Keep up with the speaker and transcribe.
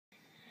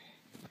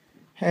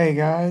Hey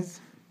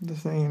guys,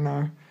 just letting you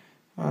know,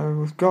 I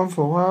was gone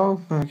for a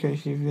while, in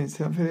case you didn't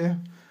see that video.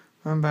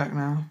 I'm back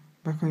now,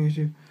 back on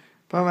YouTube.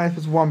 But my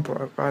was one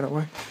broke, by the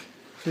way.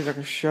 See if I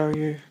can show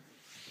you.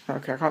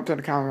 Okay, I can't turn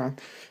the camera on.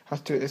 I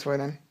have to do it this way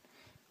then.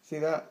 See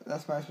that?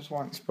 That's my Xbox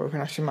One. It's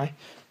broken. Actually, my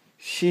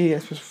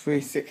Xbox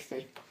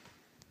 360.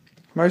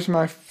 Some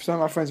of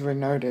my friends already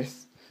know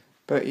this,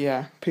 but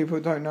yeah, people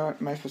don't know it.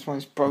 My Xbox One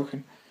is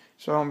broken,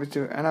 so I want me to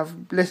do it. And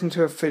I've listened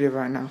to a video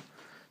right now.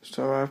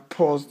 So I've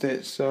paused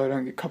it so I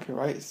don't get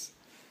copyrights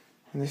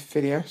in this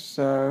video.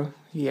 So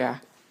yeah,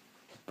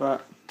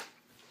 but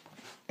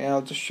yeah,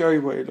 I'll just show you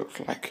what it looks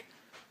like.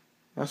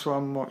 That's what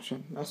I'm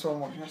watching. That's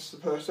the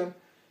person.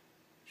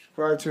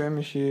 Subscribe to him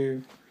if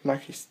you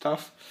like his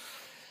stuff.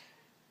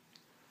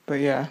 But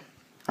yeah,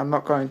 I'm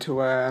not going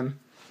to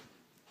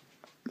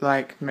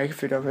like make a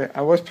video of it.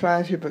 I was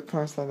planning to, but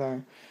once I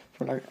don't.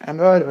 For like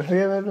Android, have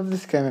you ever heard of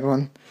this game,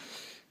 everyone?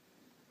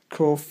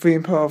 Called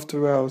Theme Park of the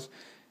Rails.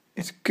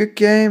 It's a good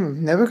game. I've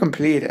never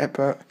completed it,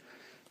 but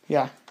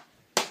yeah.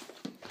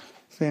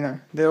 So you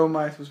know, they're all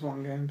my Xbox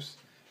One games.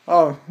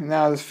 Oh,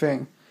 now this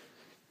thing.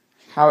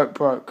 How it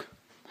broke.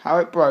 How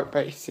it broke,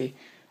 basically.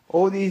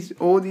 All these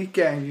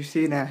games you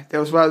see there, they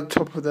was right at the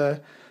top of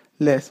the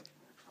list.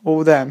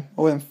 All them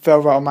fell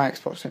right on my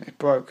Xbox and it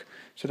broke.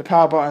 So the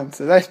power button,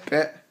 so this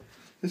bit,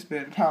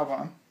 the power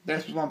button,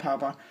 this was one power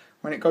button.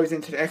 When it goes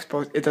into the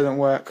Xbox, it doesn't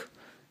work.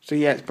 So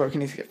yeah, it's broken,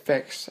 it needs to get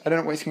fixed. I don't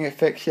know when it's going to get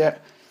fixed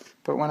yet,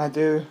 but when I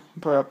do, I'll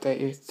probably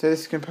update you. So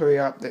this is going to be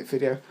an update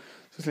video,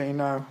 just to let you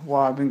know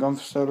why I've been gone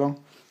for so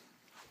long.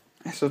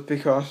 It's just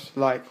because,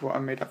 like, what I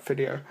made that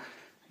video,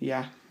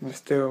 yeah, but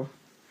still,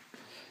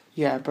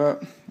 yeah,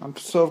 but I'm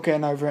sort of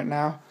getting over it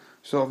now,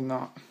 sort of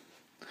not.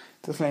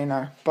 Just let you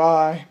know.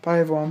 Bye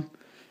everyone.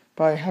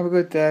 Bye, have a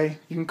good day.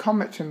 You can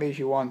comment to me if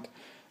you want,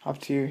 up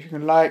to you. You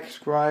can like,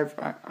 subscribe.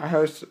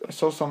 I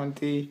saw someone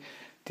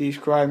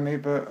describe me,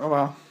 but oh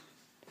well.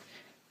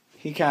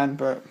 He can,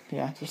 but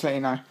yeah, just let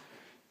you know.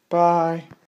 Bye.